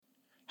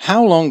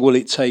How long will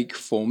it take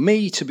for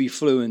me to be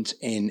fluent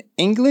in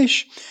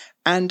English?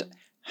 And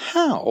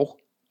how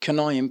can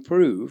I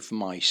improve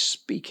my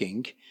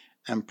speaking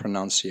and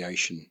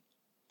pronunciation?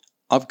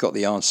 I've got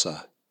the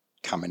answer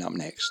coming up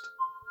next.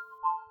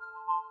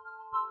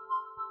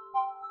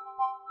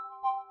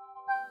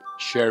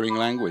 Sharing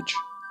language,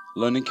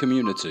 learning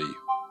community,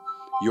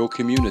 your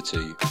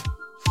community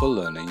for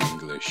learning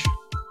English.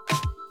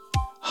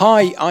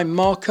 Hi, I'm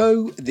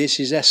Marco. This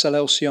is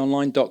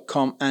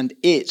sllconline.com and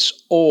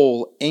it's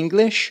all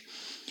English.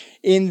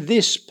 In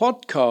this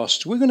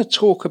podcast, we're going to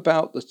talk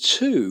about the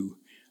two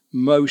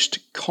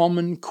most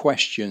common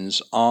questions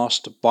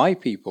asked by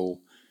people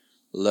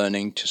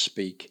learning to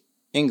speak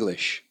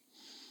English.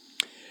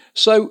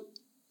 So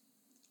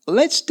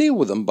let's deal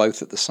with them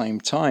both at the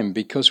same time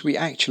because we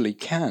actually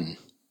can.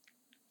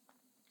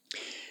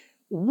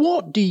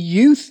 What do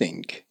you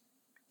think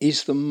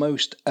is the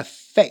most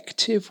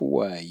effective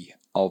way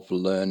of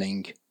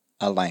learning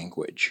a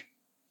language?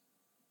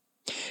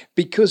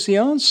 Because the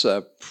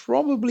answer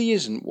probably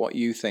isn't what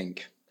you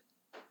think.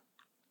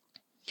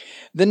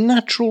 The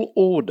natural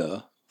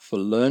order for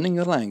learning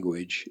a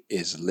language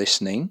is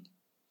listening,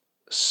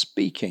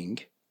 speaking,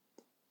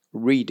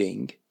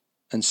 reading,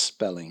 and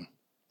spelling.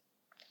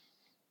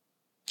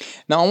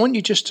 Now I want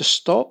you just to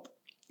stop,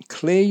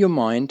 clear your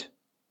mind,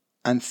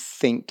 and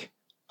think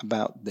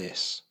about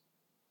this.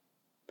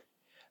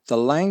 The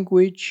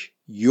language,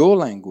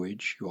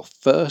 your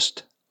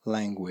first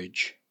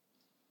language,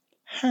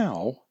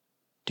 how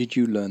did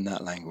you learn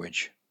that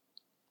language?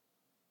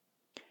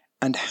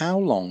 And how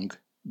long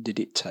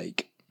did it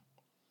take?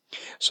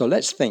 So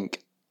let's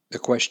think. The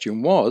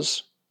question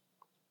was,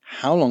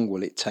 how long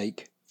will it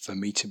take for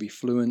me to be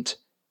fluent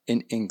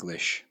in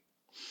English?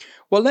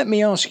 Well, let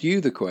me ask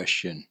you the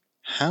question.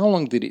 How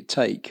long did it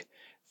take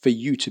for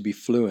you to be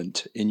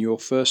fluent in your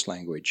first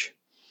language?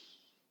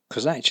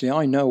 Because actually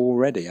I know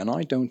already, and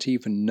I don't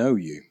even know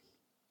you.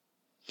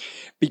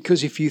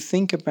 Because if you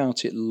think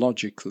about it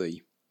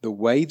logically, the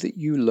way that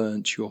you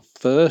learnt your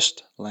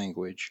first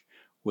language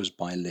was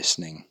by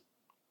listening.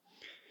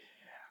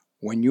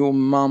 When your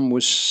mum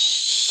was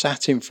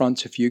sat in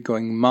front of you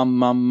going, mum,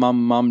 mum,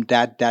 mum, mum,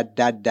 dad, dad,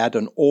 dad, dad,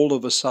 and all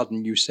of a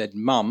sudden you said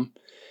mum,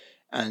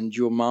 and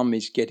your mum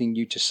is getting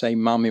you to say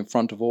mum in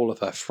front of all of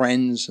her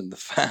friends and the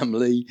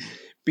family,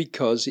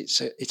 because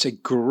it's a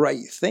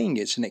great thing.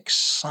 It's an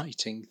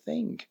exciting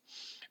thing.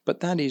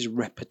 But that is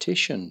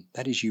repetition.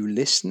 That is you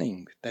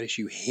listening. That is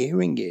you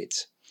hearing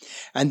it.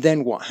 And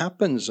then what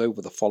happens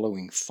over the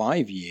following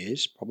 5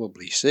 years,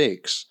 probably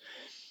 6,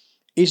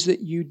 is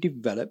that you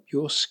develop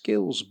your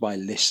skills by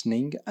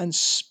listening and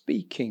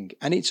speaking.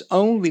 And it's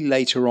only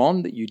later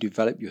on that you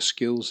develop your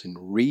skills in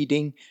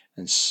reading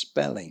and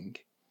spelling.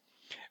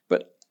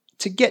 But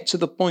to get to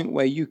the point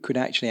where you could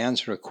actually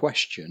answer a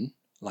question,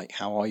 like,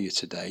 how are you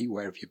today?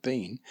 Where have you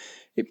been?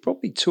 It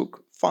probably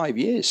took 5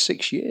 years,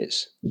 6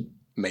 years,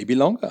 maybe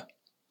longer.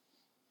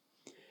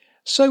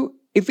 So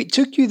if it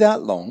took you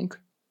that long,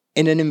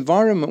 in an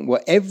environment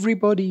where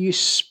everybody is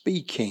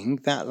speaking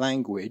that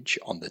language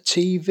on the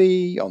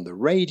TV, on the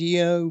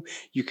radio,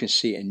 you can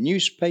see it in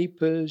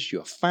newspapers,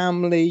 your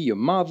family, your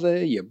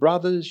mother, your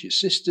brothers, your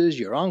sisters,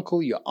 your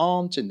uncle, your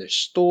aunt, in the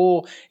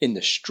store, in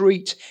the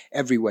street,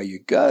 everywhere you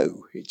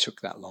go, it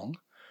took that long.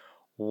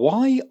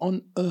 Why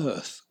on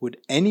earth would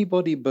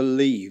anybody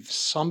believe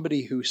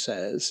somebody who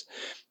says,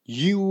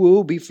 you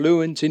will be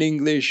fluent in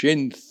English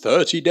in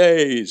 30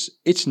 days?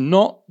 It's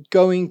not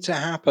going to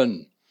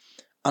happen.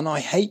 And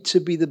I hate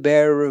to be the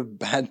bearer of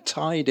bad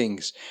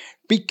tidings,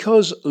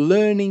 because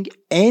learning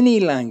any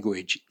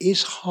language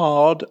is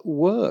hard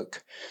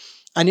work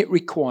and it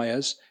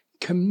requires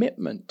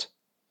commitment.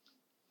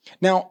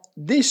 Now,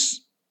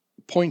 this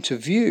point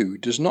of view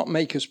does not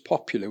make us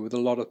popular with a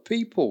lot of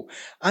people.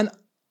 And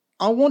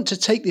I want to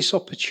take this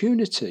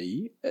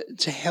opportunity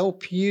to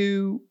help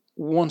you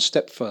one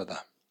step further.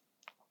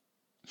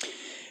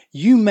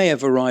 You may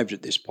have arrived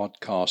at this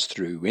podcast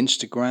through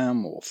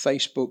Instagram or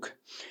Facebook,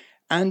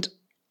 and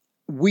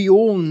we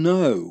all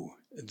know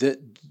that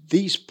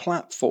these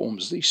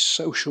platforms, these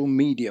social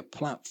media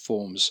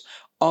platforms,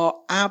 are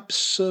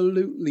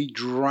absolutely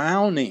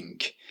drowning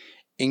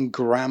in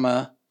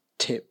grammar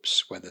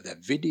tips, whether they're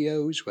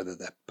videos, whether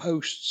they're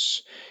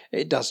posts,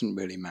 it doesn't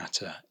really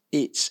matter.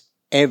 It's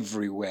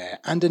everywhere,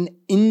 and an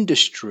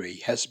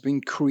industry has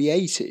been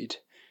created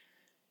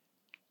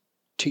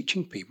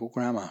teaching people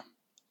grammar.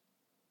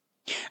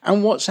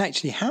 And what's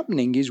actually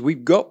happening is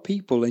we've got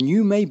people, and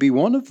you may be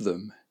one of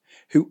them,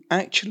 who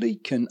actually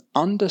can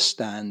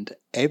understand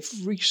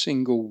every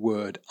single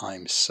word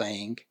I'm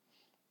saying,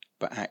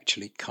 but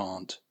actually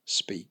can't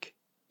speak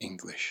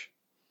English.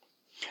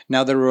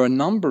 Now, there are a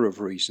number of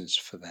reasons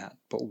for that,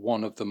 but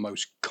one of the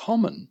most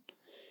common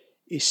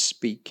is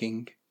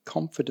speaking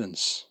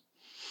confidence.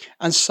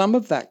 And some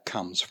of that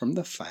comes from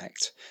the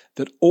fact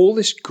that all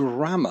this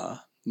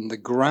grammar, and the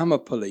grammar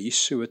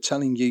police who are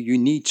telling you you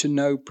need to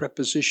know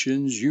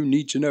prepositions, you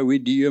need to know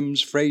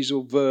idioms,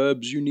 phrasal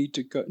verbs, you need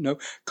to know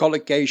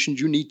collocations,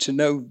 you need to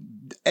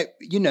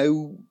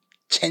know,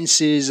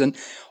 tenses and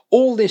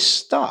all this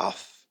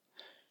stuff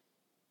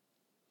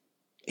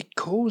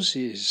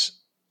causes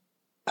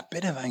a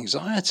bit of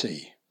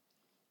anxiety.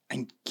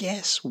 And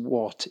guess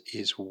what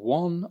is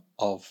one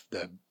of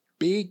the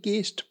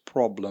biggest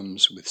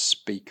problems with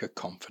speaker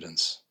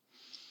confidence?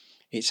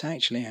 It's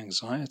actually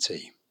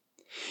anxiety.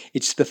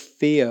 It's the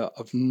fear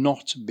of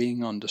not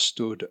being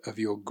understood, of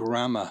your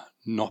grammar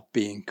not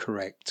being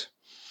correct.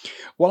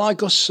 Well, I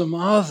got some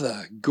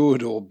other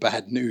good or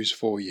bad news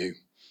for you.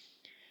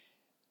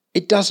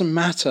 It doesn't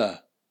matter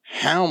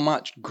how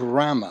much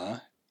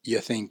grammar you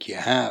think you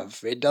have.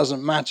 It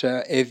doesn't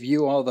matter if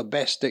you are the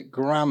best at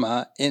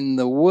grammar in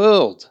the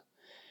world.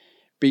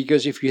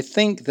 Because if you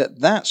think that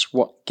that's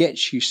what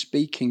gets you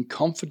speaking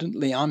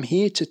confidently, I'm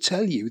here to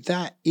tell you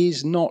that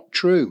is not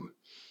true.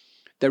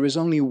 There is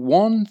only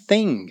one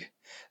thing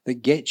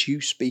that gets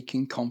you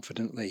speaking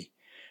confidently,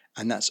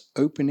 and that's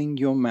opening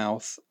your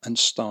mouth and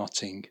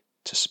starting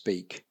to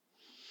speak.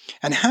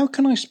 And how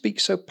can I speak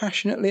so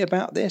passionately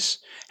about this?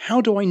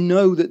 How do I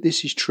know that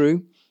this is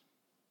true?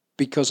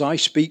 Because I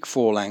speak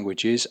 4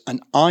 languages,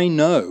 and I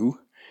know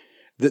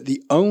that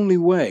the only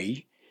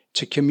way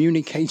to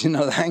communicate in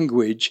a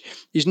language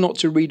is not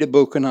to read a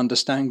book and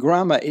understand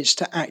grammar, it's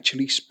to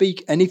actually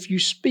speak. And if you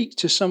speak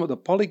to some of the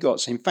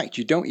polyglots, in fact,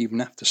 you don't even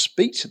have to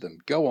speak to them.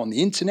 Go on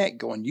the internet,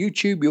 go on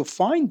YouTube, you'll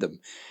find them.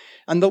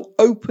 And they'll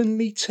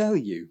openly tell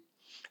you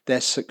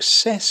their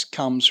success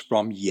comes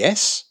from,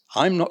 yes,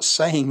 I'm not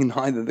saying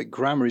neither that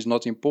grammar is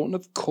not important,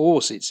 of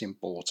course it's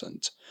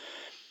important.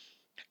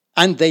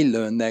 And they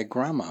learn their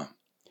grammar.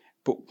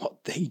 But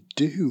what they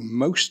do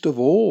most of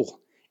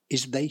all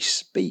is they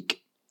speak.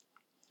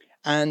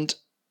 And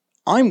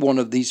I'm one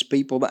of these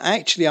people that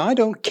actually I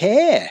don't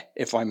care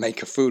if I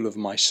make a fool of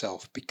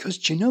myself, because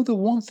do you know the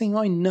one thing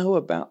I know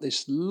about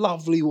this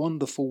lovely,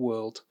 wonderful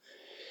world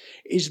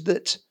is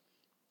that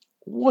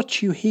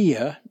what you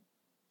hear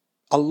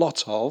a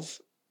lot of,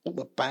 all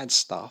the bad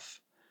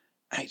stuff,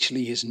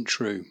 actually isn't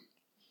true,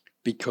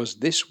 because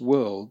this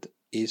world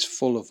is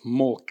full of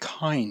more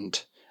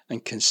kind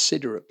and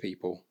considerate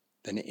people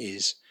than it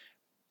is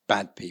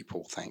bad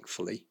people,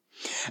 thankfully.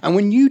 And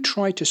when you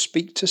try to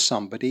speak to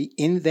somebody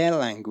in their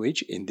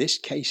language, in this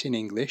case in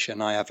English,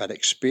 and I have had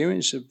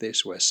experience of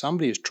this where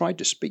somebody has tried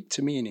to speak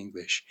to me in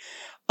English,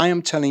 I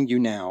am telling you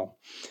now,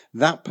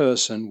 that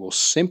person will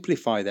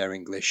simplify their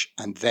English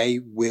and they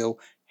will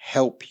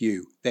help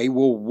you. They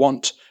will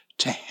want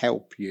to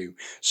help you.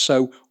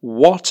 So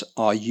what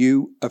are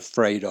you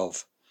afraid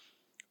of?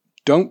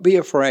 Don't be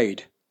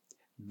afraid.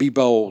 Be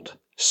bold.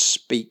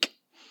 Speak.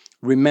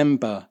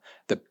 Remember,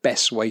 the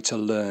best way to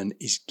learn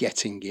is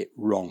getting it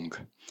wrong.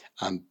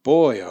 And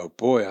boy, oh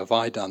boy, have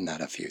I done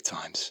that a few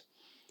times.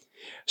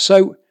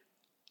 So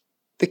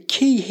the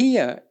key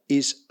here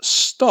is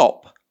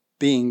stop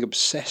being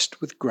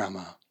obsessed with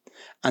grammar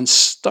and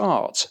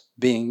start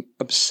being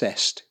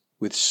obsessed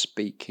with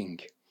speaking.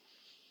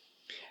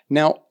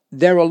 Now,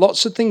 there are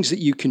lots of things that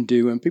you can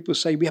do, and people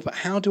say, yeah, but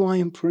how do I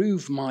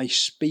improve my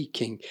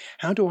speaking?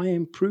 How do I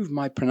improve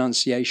my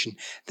pronunciation?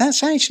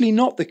 That's actually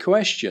not the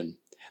question.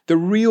 The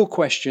real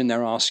question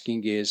they're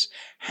asking is,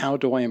 how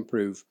do I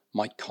improve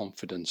my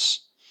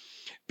confidence?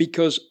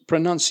 Because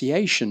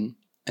pronunciation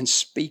and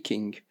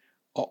speaking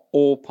are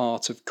all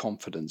part of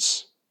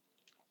confidence.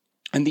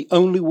 And the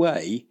only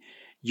way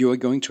you are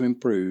going to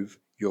improve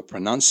your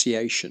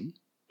pronunciation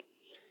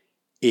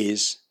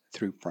is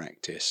through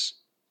practice.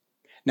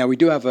 Now, we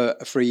do have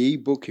a free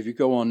ebook. If you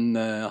go on,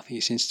 I think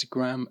it's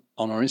Instagram,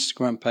 on our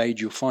Instagram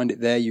page, you'll find it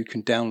there. You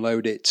can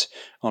download it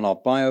on our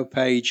bio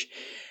page.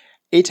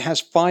 It has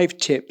 5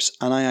 tips,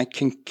 and I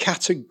can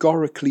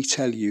categorically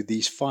tell you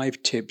these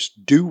 5 tips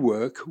do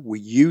work. We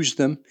use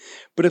them,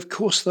 but of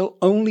course they'll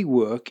only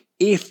work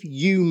if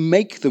you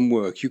make them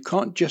work. You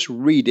can't just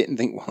read it and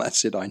think, well,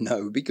 that's it, I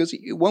know, because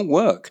it won't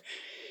work.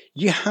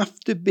 You have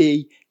to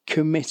be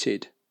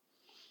committed.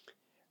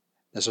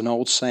 There's an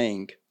old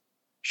saying,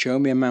 show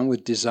me a man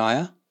with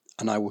desire,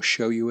 and I will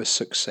show you a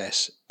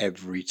success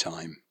every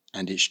time.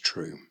 And it's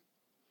true.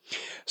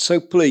 So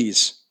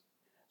please,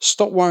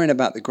 stop worrying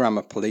about the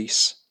grammar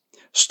police.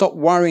 Stop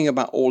worrying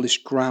about all this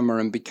grammar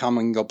and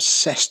becoming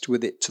obsessed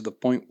with it to the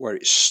point where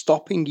it's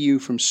stopping you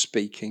from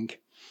speaking.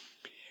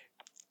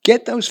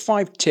 Get those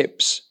 5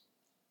 tips.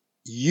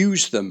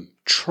 Use them.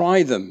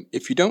 Try them.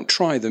 If you don't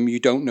try them, you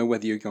don't know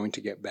whether you're going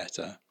to get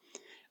better.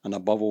 And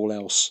above all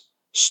else,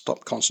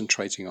 stop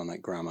concentrating on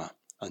that grammar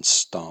and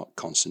start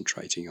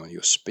concentrating on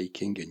your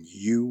speaking, and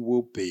you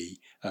will be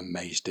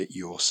amazed at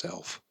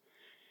yourself.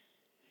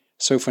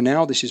 So for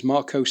now, this is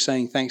Marco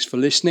saying thanks for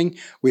listening.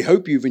 We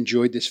hope you've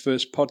enjoyed this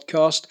first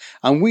podcast,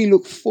 and we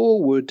look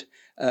forward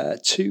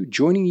to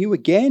joining you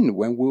again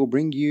when we'll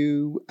bring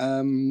you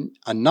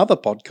another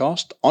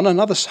podcast on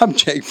another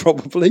subject,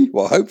 probably,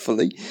 well,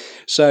 hopefully.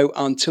 So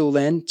until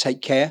then,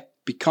 take care,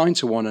 be kind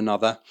to one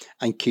another,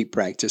 and keep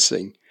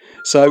practicing.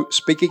 So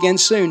speak again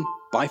soon.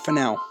 Bye for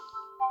now.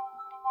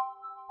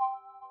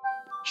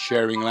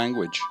 Sharing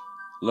language,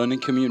 learning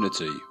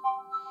community,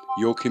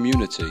 your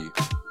community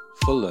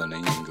for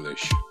learning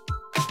English.